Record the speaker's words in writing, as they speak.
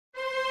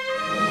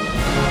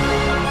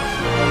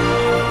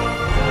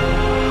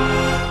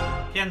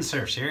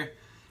Kensurfs here.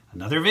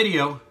 Another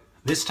video.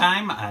 This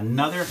time,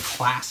 another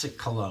classic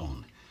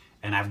cologne.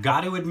 And I've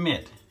got to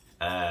admit,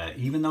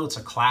 even though it's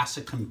a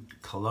classic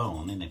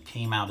cologne and it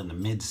came out in the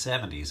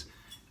mid-70s,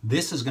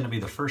 this is going to be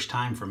the first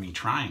time for me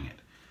trying it.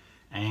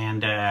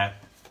 And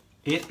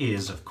it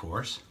is, of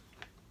course,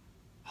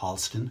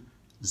 Halston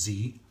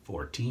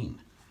Z-14.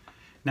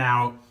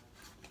 Now,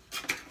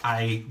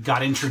 I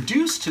got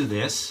introduced to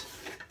this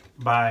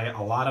by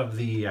a lot of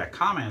the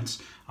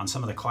comments on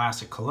some of the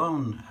classic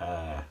cologne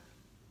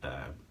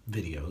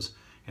videos,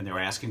 and they were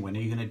asking, when are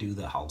you going to do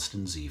the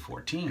Halston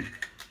Z-14?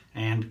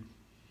 And,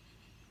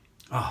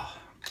 oh,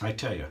 I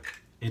tell you,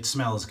 it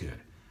smells good.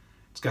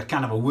 It's got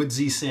kind of a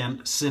woodsy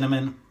scent,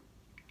 cinnamon.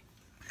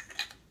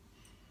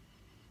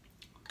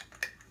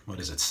 What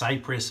is it?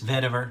 Cypress,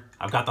 Vetiver.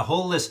 I've got the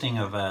whole listing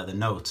of the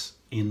notes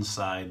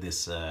inside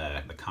this,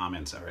 the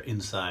comments, or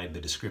inside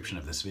the description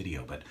of this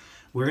video. But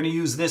we're going to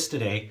use this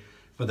today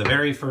for the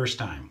very first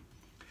time.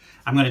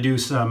 I'm going to do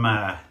some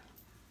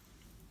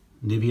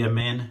Nivea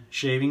Men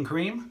shaving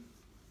cream.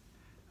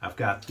 I've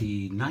got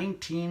the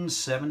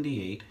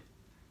 1978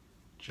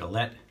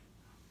 Gillette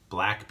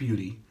Black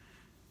Beauty,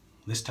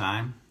 this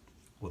time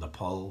with a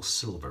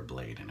Polsilver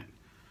blade in it.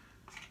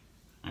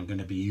 I'm going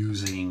to be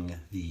using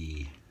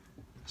the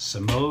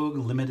Semogue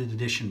limited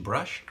edition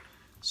brush,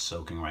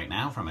 soaking right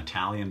now, from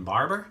Italian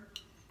Barber.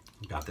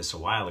 I got this a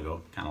while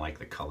ago, kind of like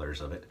the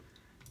colors of it.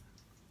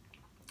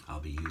 I'll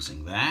be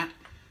using that.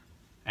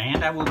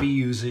 And I will be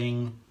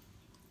using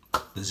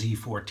the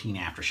Z-14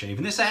 Aftershave.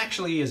 And this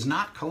actually is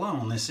not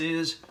cologne, this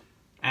is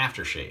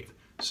aftershave.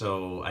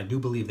 So I do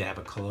believe they have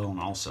a cologne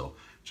also,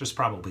 just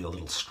probably a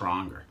little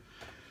stronger.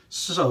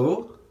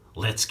 So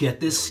let's get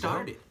this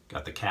started.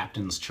 Got the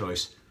Captain's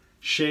Choice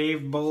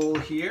shave bowl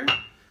here.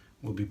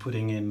 We'll be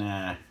putting in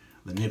the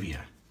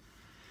Nivea.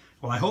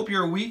 Well, I hope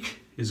your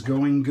week is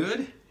going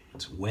good.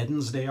 It's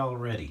Wednesday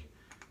already.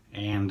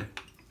 And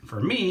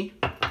for me,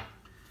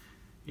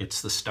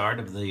 it's the start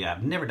of the,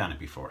 I've never done it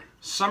before,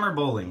 Summer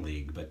Bowling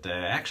League. But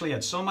actually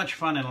had so much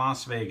fun in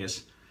Las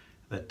Vegas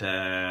that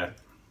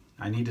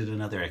I needed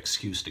another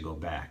excuse to go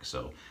back.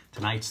 So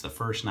tonight's the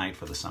first night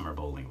for the Summer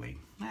Bowling League.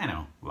 I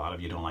know, a lot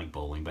of you don't like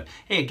bowling, but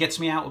hey, it gets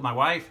me out with my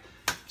wife,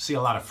 see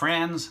a lot of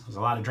friends, there's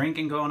a lot of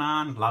drinking going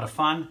on, a lot of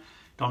fun.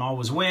 Don't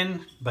always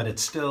win, but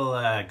it's still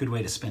a good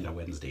way to spend a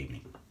Wednesday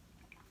evening.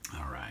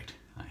 All right,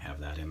 I have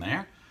that in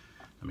there.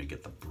 Let me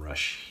get the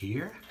brush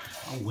here.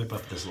 I'll whip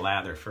up this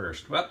lather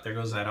first. Well, there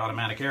goes that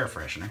automatic air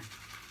freshener.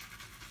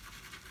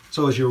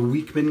 So has your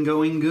week been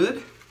going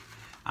good?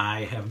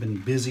 I have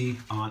been busy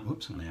on,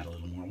 whoops, I'm gonna add a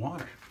little more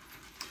water.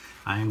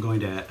 I am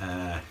going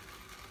to,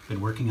 been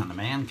working on the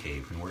man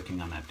cave, been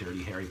working on that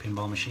dirty, hairy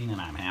pinball machine,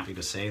 and I'm happy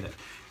to say that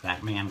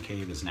that man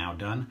cave is now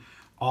done.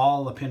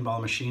 All the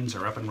pinball machines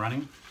are up and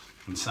running,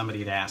 and somebody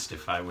had asked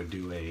if I would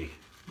do a,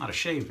 not a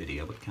shave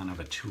video, but kind of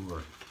a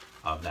tour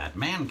of that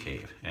man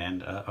cave.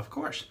 And of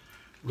course,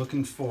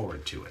 looking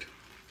forward to it.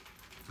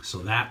 So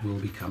that will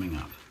be coming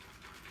up.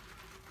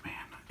 Man,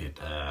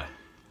 the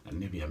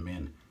Nivea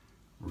Men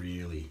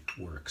really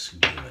works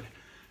good.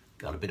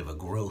 Got a bit of a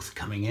growth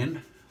coming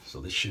in,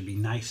 so this should be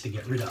nice to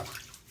get rid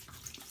of.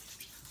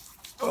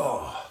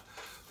 Oh,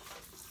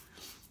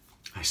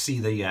 I see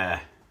the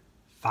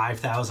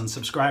 5,000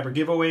 subscriber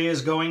giveaway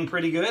is going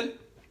pretty good.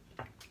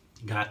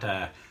 Got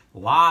a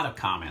lot of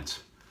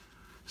comments.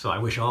 So I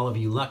wish all of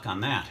you luck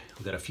on that.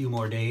 We've got a few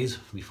more days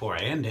before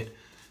I end it.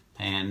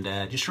 And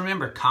just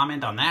remember,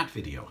 comment on that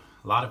video.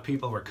 A lot of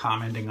people were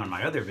commenting on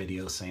my other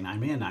videos saying,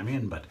 I'm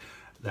in, but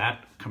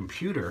that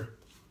computer,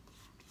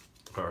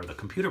 or the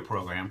computer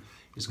program,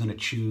 is going to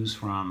choose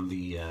from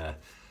the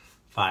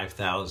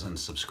 5,000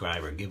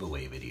 subscriber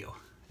giveaway video.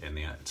 And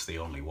it's the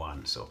only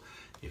one. So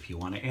if you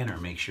want to enter,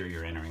 make sure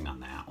you're entering on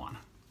that one.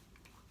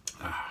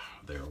 Ah,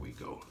 there we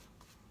go.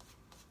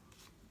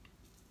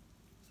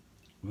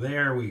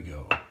 There we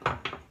go.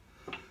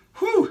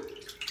 Whew!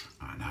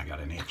 Oh, now I got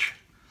an itch.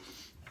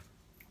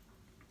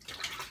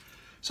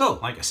 So,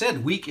 like I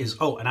said, week is,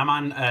 oh, and I'm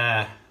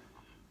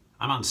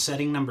on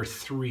setting number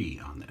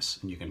 3 on this.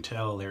 And you can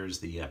tell there's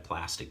the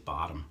plastic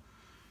bottom.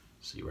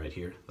 See right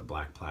here, the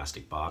black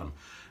plastic bottom.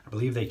 I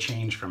believe they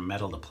changed from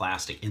metal to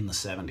plastic in the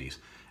 70s.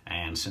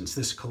 And since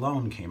this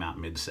cologne came out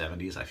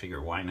mid-70s, I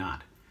figure why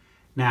not?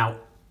 Now,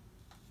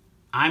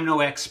 I'm no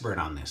expert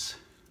on this.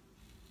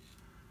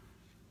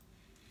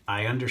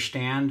 I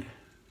understand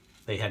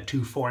they had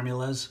 2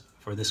 formulas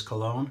for this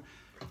cologne.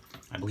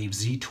 I believe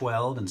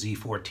Z12 and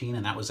Z14,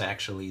 and that was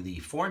actually the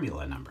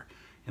formula number.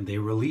 And they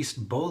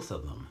released both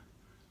of them.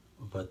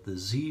 But the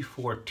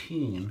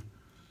Z14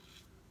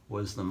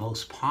 was the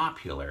most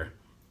popular,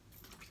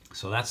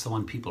 so that's the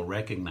one people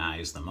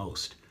recognize the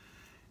most.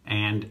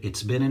 And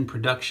it's been in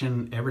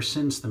production ever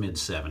since the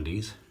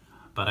mid-70s,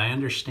 but I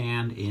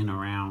understand in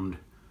around,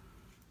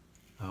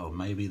 oh,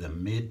 maybe the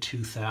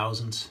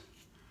mid-2000s,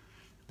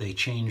 they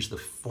changed the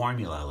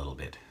formula a little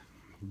bit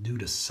due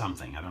to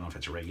something. I don't know if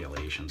it's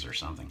regulations or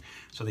something.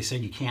 So they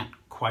said you can't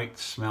quite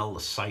smell the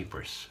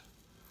cypress,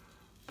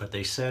 but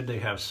they said they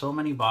have so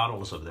many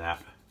bottles of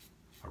that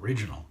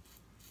original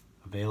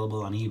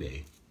available on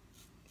eBay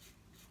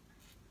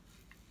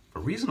a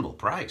reasonable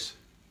price.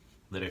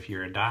 That if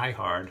you're a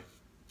die-hard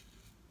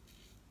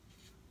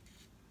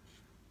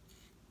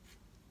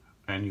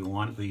and you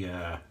want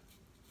the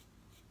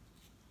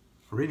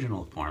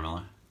original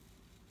formula,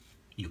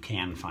 you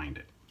can find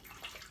it.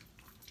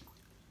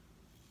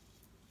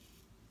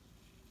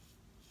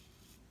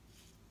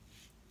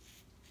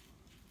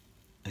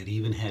 It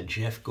even had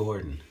Jeff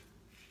Gordon,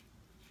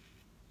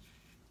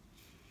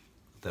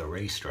 the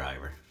race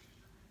driver,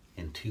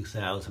 in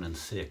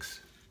 2006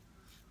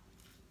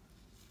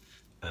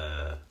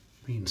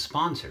 being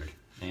sponsored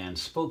and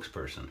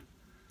spokesperson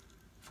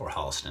for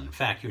Halston. In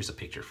fact, here's a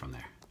picture from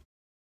there.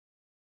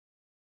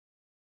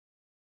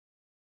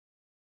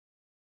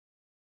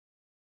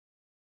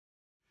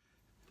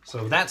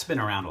 So that's been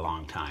around a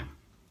long time.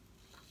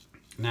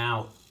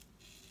 Now,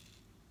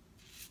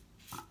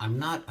 I'm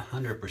not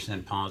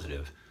 100%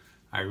 positive.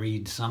 I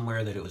read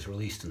somewhere that it was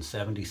released in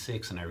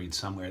 '76, and I read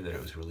somewhere that it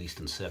was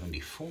released in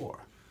 '74.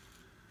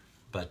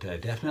 But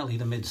definitely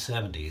the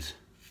mid-'70s.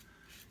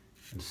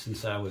 And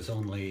since I was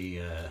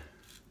only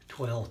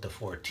 12 to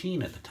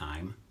 14 at the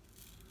time,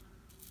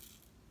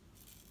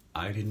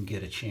 I didn't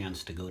get a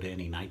chance to go to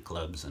any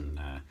nightclubs and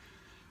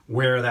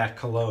wear that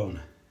cologne.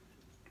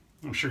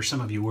 I'm sure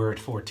some of you were at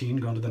 14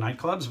 going to the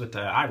nightclubs, but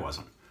I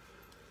wasn't.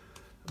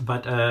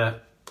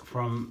 But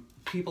from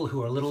people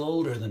who are a little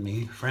older than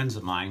me, friends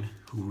of mine,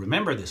 who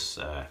remember this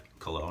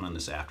cologne and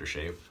this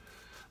aftershave,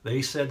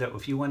 they said that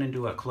if you went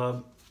into a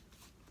club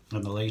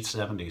in the late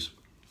 70s,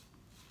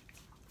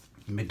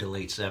 mid to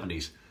late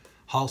 70s,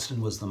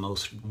 Halston was the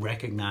most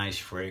recognized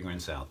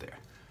fragrance out there.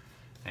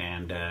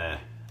 And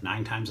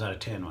 9 times out of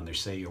 10, when they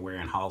say you're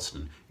wearing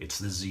Halston, it's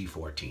the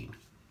Z-14.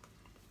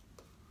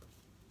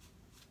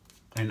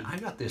 And I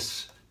got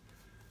this,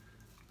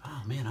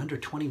 oh man, under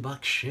 20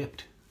 bucks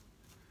shipped.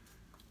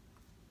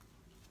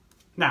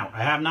 Now,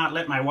 I have not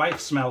let my wife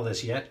smell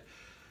this yet,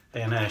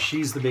 and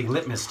she's the big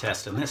litmus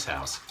test in this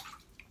house.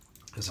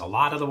 Because a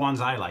lot of the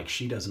ones I like,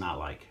 she does not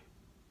like.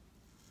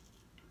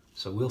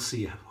 So we'll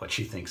see what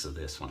she thinks of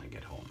this when I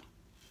get home.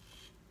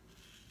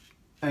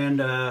 And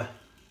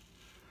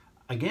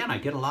again, I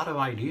get a lot of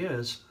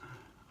ideas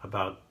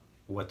about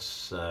what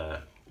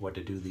to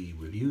do the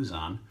reviews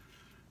on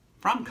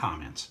from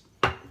comments.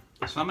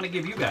 So I'm going to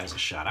give you guys a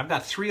shot. I've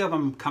got 3 of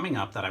them coming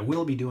up that I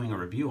will be doing a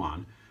review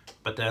on.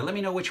 But let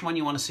me know which one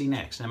you want to see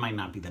next. That might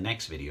not be the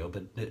next video,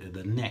 but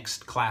the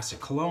next classic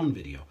cologne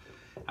video.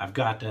 I've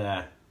got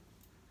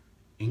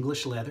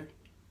English leather,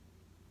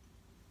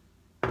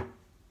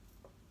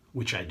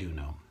 which I do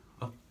know.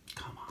 Oh,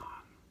 come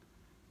on.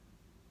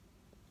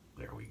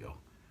 There we go.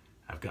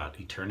 I've got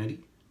Eternity,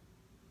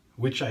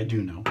 which I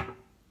do know,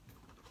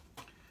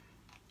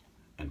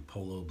 and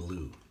Polo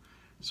Blue.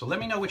 So let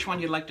me know which one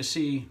you'd like to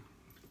see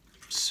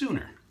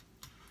sooner,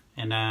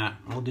 and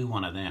we'll do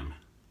one of them.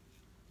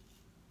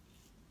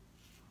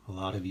 A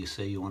lot of you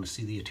say you want to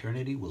see the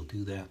Eternity. We'll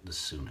do that the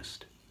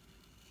soonest.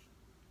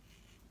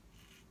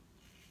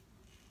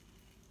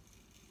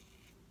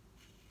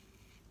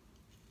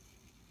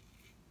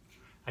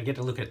 I get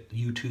to look at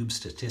YouTube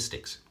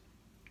statistics,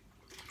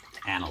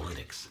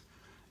 analytics,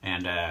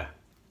 and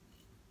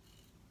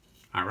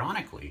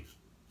ironically,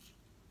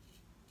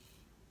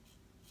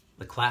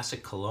 the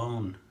classic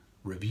cologne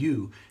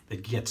review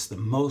that gets the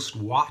most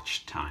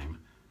watch time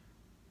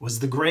was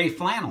the gray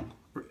flannel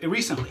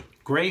recently.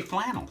 Gray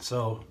flannel.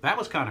 So that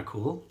was kind of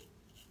cool.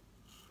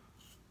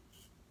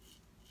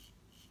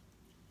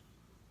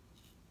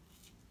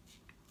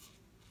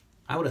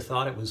 I would have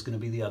thought it was going to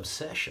be the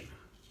Obsession.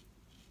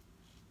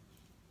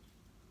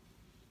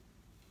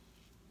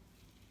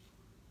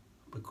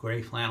 But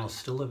gray flannel is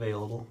still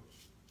available.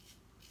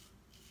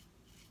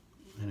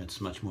 And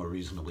it's much more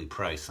reasonably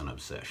priced than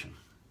Obsession.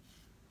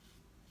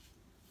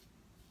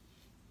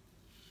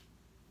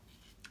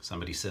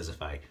 Somebody says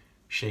if I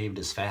shaved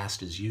as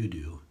fast as you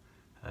do,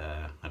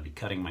 I'd be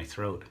cutting my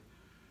throat.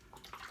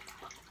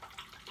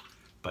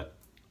 But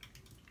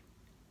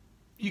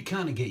you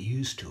kind of get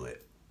used to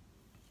it.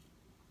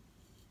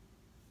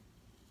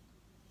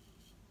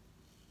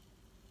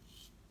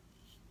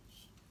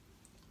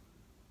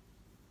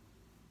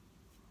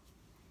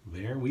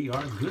 There we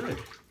are, good.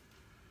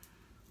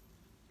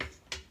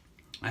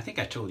 I think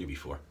I told you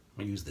before,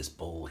 I use this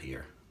bowl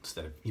here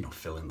instead of, you know,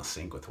 filling the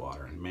sink with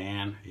water. And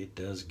man, it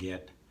does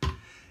get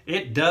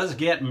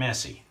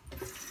messy.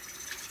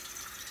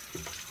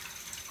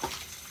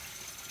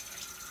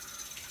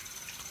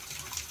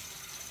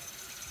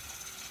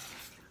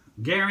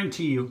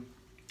 Guarantee you,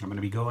 I'm going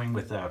to be going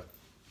with a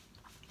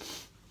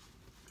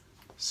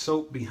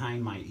soap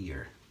behind my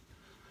ear.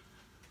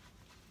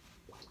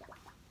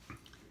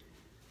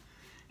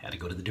 Had to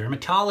go to the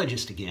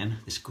dermatologist again.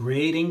 This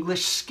great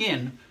English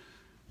skin.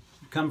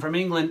 You come from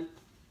England.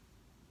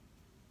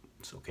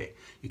 It's okay.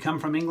 You come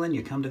from England,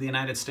 you come to the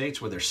United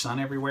States where there's sun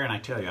everywhere, and I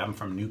tell you, I'm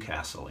from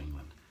Newcastle,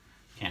 England.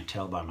 Can't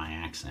tell by my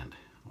accent.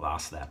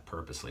 Lost that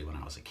purposely when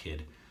I was a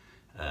kid.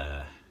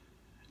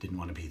 Didn't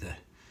want to be the...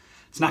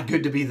 It's not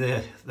good to be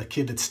the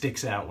kid that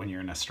sticks out when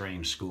you're in a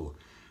strange school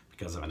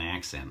because of an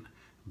accent.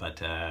 But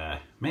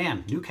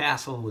man,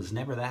 Newcastle was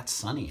never that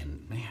sunny,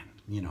 and man,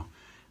 you know,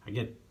 I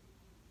get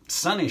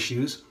sun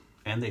issues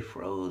and they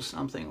froze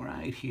something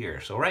right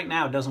here. So right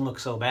now it doesn't look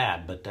so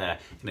bad, but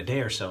in a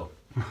day or so,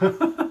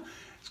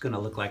 it's gonna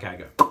look like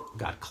I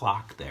got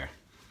clocked there.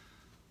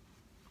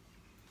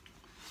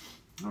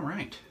 All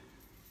right.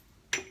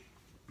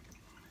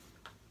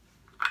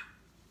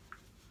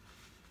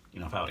 You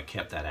know, if I would have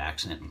kept that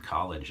accent in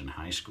college and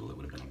high school, it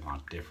would have been a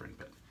lot different,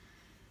 but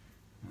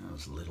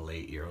those little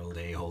 8-year-old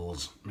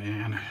a-holes,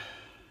 man.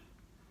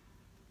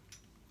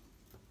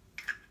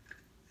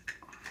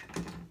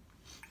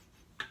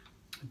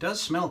 It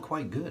does smell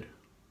quite good.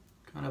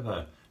 Kind of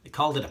a, they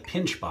called it a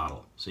pinch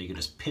bottle, so you can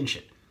just pinch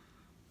it.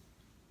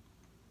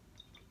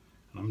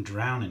 And I'm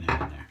drowning it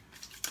in there.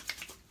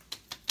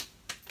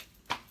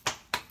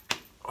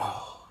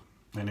 Oh,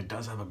 and it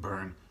does have a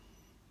burn.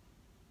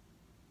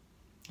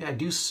 Yeah, I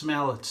do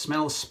smell, it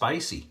smells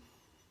spicy.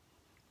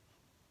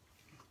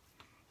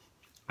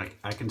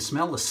 I can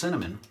smell the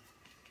cinnamon,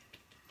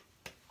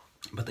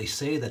 but they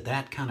say that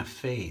that kind of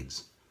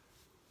fades.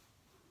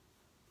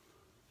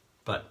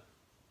 But,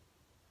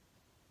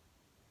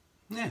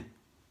 yeah,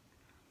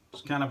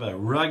 it's kind of a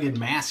rugged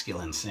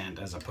masculine scent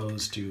as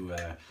opposed to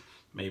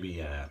maybe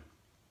a,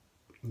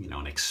 you know,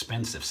 an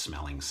expensive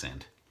smelling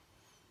scent.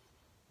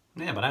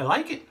 Yeah, but I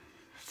like it.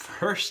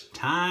 First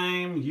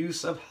time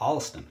use of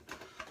Halston.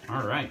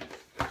 All right.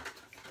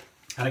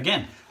 And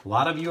again, a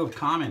lot of you have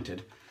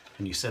commented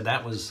and you said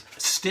that was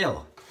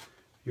still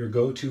your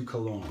go-to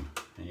cologne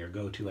and your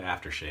go-to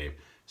aftershave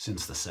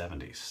since the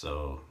 70s.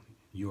 So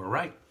you were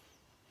right.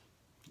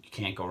 You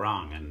can't go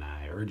wrong, and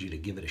I urge you to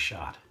give it a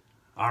shot.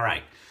 All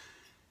right.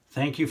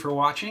 Thank you for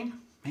watching.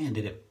 Man,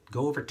 did it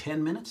go over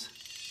 10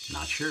 minutes?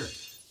 Not sure.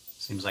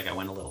 Seems like I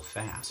went a little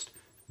fast.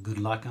 Good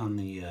luck on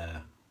the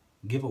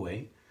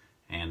giveaway.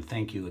 And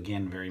thank you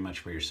again very much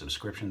for your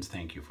subscriptions.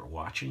 Thank you for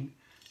watching.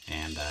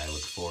 And I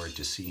look forward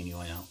to seeing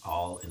you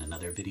all in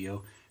another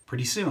video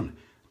pretty soon.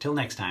 Till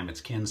next time,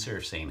 it's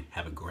Kensurfs saying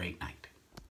have a great night.